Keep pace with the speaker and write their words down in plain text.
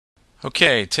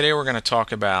Okay, today we're going to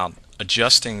talk about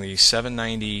adjusting the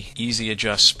 790 Easy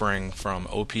Adjust spring from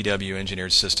OPW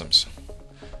Engineered Systems.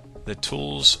 The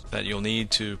tools that you'll need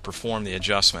to perform the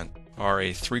adjustment are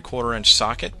a 3/4 inch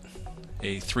socket,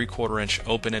 a 3/4 inch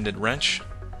open-ended wrench,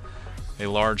 a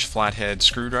large flathead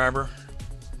screwdriver,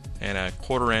 and a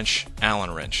 1/4 inch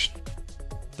Allen wrench.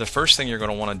 The first thing you're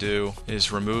going to want to do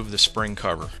is remove the spring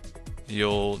cover.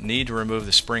 You'll need to remove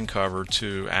the spring cover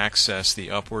to access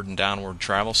the upward and downward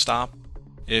travel stop.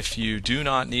 If you do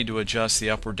not need to adjust the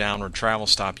upward downward travel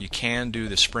stop, you can do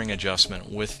the spring adjustment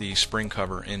with the spring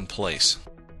cover in place.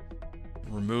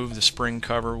 Remove the spring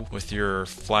cover with your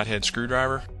flathead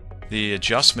screwdriver. The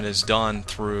adjustment is done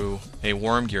through a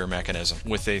worm gear mechanism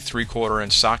with a 3/4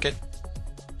 inch socket.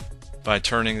 By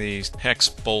turning the hex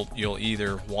bolt, you'll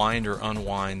either wind or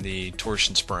unwind the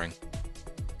torsion spring.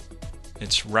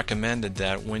 It's recommended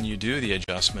that when you do the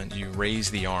adjustment, you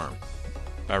raise the arm.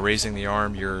 By raising the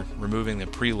arm, you're removing the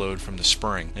preload from the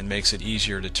spring and makes it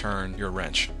easier to turn your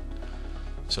wrench.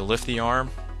 So lift the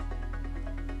arm,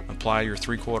 apply your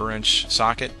 3/4 inch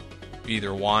socket,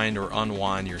 either wind or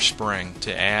unwind your spring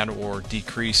to add or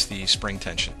decrease the spring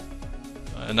tension.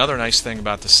 Another nice thing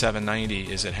about the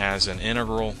 790 is it has an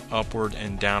integral upward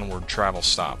and downward travel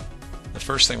stop. The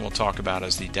first thing we'll talk about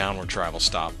is the downward travel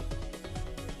stop.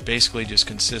 Basically just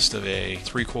consists of a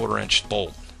 3/4 inch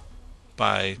bolt.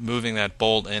 By moving that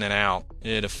bolt in and out,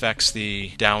 it affects the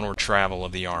downward travel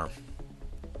of the arm.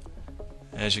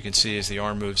 As you can see, as the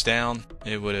arm moves down,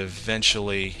 it would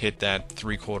eventually hit that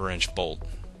 3/4 inch bolt.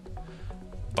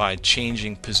 By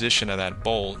changing position of that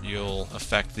bolt, you'll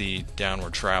affect the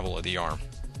downward travel of the arm.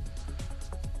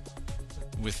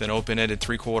 With an open-ended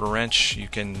 3/4 inch, you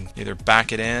can either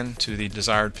back it in to the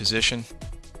desired position,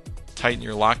 tighten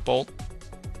your lock bolt,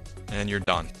 and you're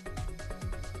done.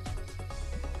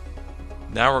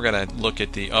 Now we're going to look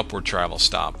at the upward travel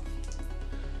stop.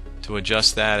 To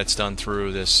adjust that, it's done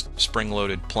through this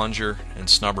spring-loaded plunger and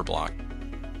snubber block.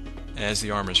 As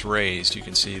the arm is raised, you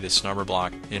can see the snubber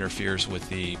block interferes with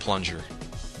the plunger.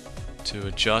 To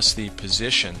adjust the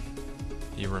position,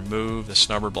 you remove the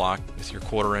snubber block with your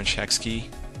 1/4 inch hex key,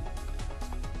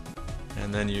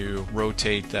 and then you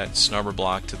rotate that snubber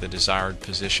block to the desired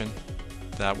position.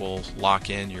 That will lock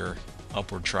in your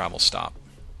upward travel stop.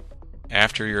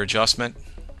 After your adjustment,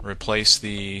 replace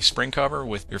the spring cover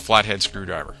with your flathead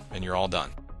screwdriver and you're all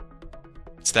done.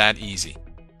 It's that easy.